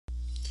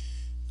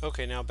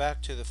Okay, now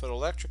back to the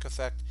photoelectric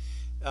effect.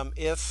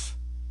 If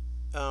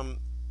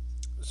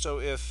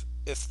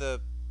if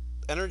the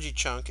energy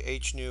chunk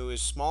h nu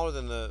is smaller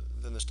than the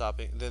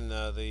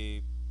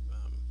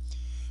um,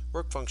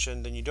 work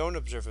function, then you don't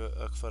observe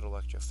a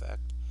photoelectric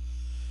effect.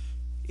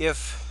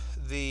 If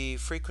the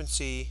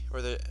frequency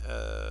or the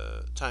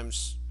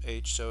times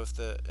h, so if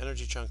the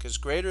energy chunk is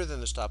greater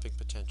than the stopping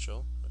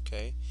potential,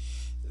 okay,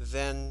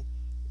 then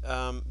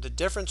the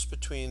difference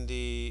between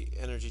the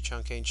energy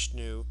chunk h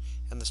nu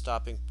and the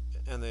stopping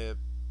and the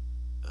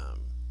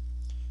um,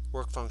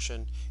 work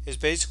function is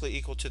basically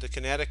equal to the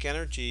kinetic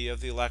energy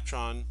of the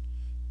electron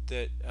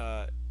that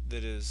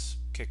is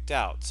kicked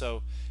out.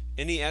 So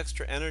any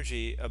extra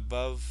energy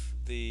above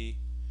the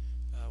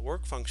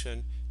work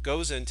function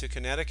goes into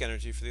kinetic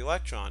energy for the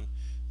electron,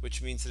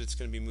 which means that it's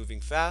going to be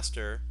moving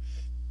faster.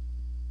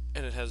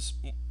 And it has,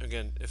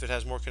 again, if it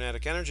has more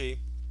kinetic energy,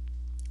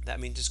 that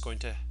means it's going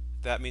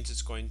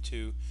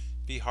to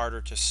be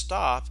harder to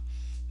stop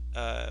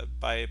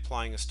by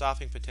applying a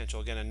stopping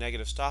potential, again a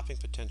negative stopping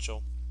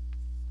potential,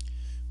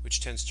 which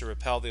tends to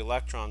repel the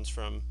electrons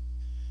from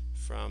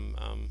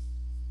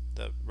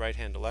the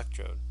right-hand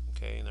electrode,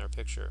 okay, in our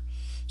picture.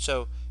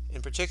 So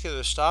in particular,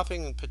 the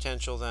stopping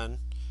potential then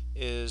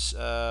is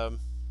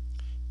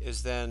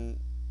then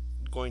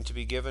going to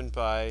be given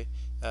by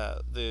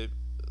the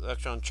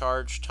electron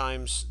charge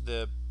times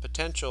the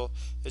potential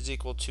is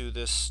equal to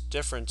this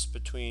difference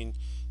between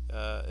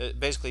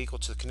basically equal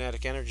to the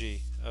kinetic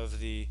energy of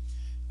the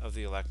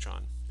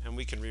electron. And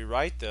we can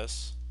rewrite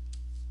this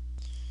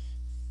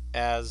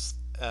as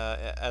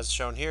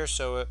shown here.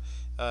 So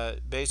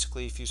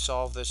basically, if you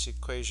solve this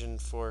equation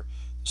for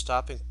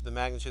the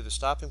magnitude of the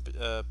stopping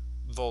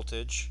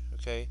voltage,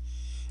 okay,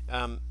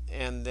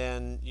 and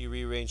then you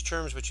rearrange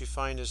terms, what you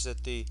find is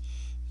that the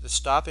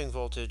stopping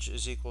voltage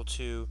is equal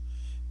to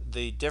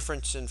the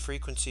difference in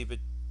frequency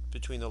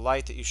between the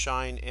light that you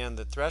shine and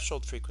the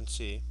threshold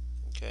frequency,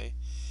 okay,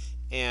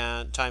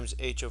 and times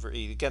h over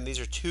e. Again, these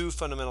are two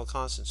fundamental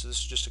constants. So this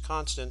is just a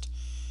constant,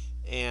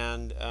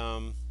 and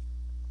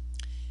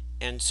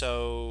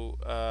so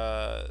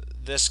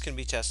this can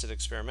be tested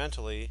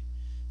experimentally,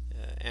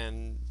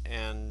 and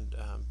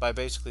by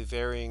basically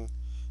varying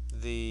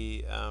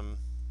the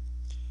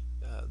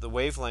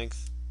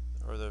wavelength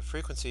or the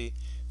frequency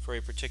for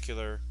a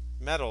particular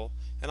metal,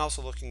 and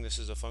also looking this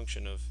as a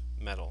function of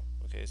metal.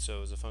 Okay,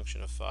 so as a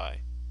function of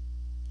phi.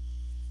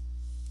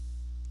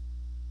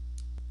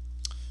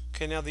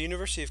 Okay, now the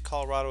University of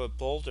Colorado at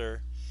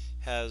Boulder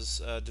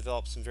has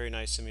developed some very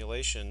nice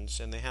simulations,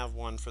 and they have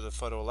one for the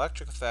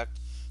photoelectric effect.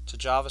 It's a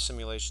Java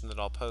simulation that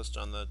I'll post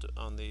on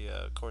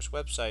the course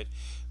website,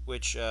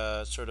 which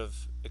sort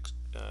of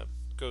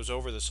goes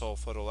over this whole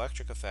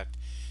photoelectric effect.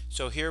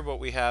 So here what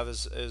we have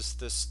is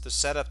the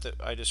setup that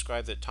I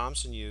described that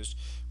Thomson used,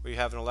 where you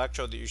have an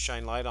electrode that you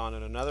shine light on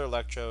and another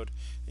electrode,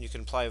 and you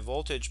can apply a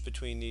voltage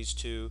between these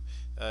two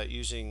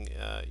using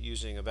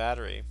a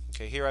battery.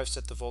 Okay, here I've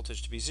set the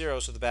voltage to be 0,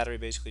 so the battery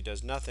basically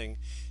does nothing,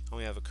 and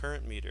we have a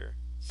current meter.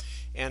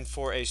 And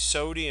for a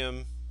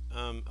sodium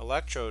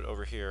electrode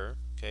over here,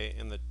 okay,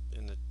 in the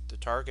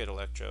target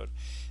electrode,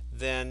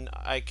 then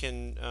I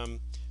can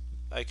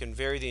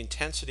vary the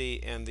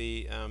intensity and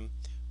the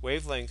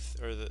wavelength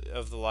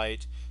of the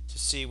light to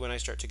see when I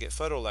start to get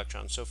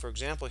photoelectrons. So for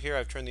example, here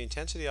I've turned the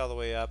intensity all the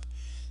way up,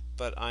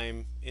 but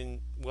I'm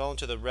well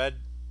into the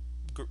red,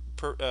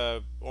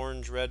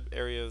 orange red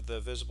area of the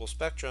visible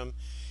spectrum,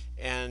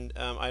 and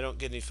I don't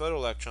get any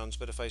photoelectrons.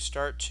 But if I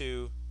start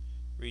to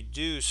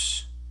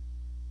reduce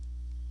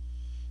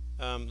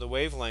the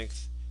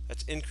wavelength,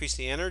 that's increase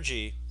the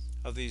energy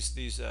of the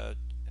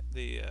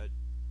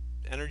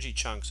energy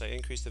chunks. I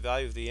increase the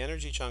value of the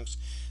energy chunks,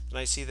 then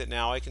I see that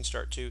now I can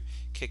start to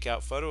kick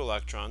out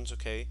photoelectrons,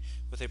 okay,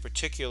 with a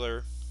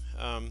particular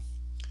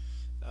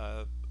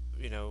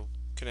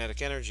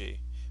kinetic energy.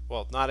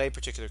 Well, not a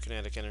particular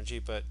kinetic energy,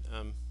 but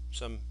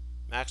some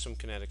maximum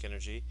kinetic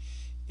energy.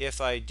 If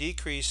I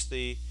decrease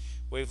the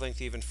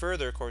wavelength even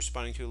further,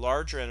 corresponding to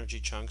larger energy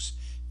chunks,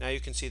 now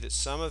you can see that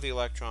some of the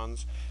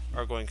electrons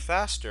are going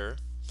faster.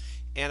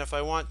 And if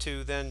I want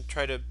to then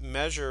try to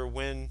measure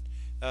when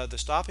the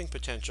stopping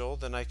potential,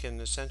 then I can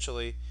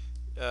essentially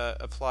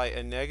apply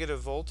a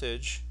negative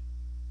voltage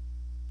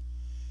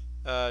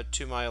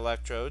to my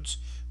electrodes,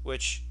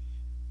 which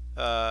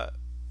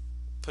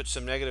put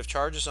some negative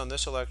charges on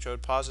this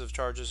electrode, positive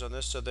charges on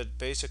this, so that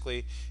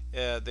basically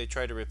they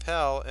try to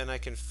repel, and I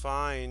can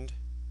find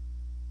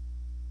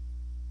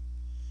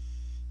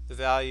the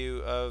value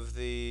of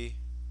the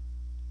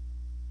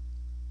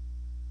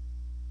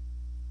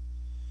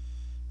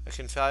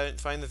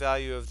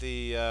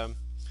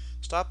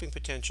stopping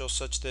potential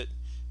such that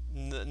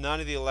none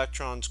of the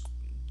electrons,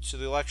 so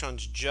the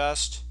electrons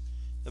just,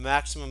 the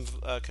maximum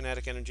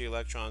kinetic energy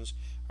electrons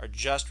are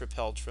just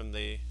repelled from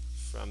the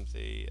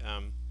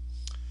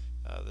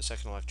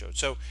second electrode.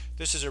 So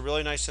this is a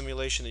really nice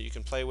simulation that you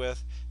can play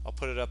with. I'll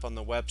put it up on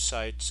the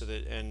website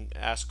and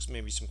ask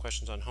maybe some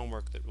questions on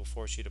homework that will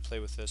force you to play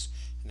with this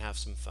and have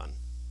some fun.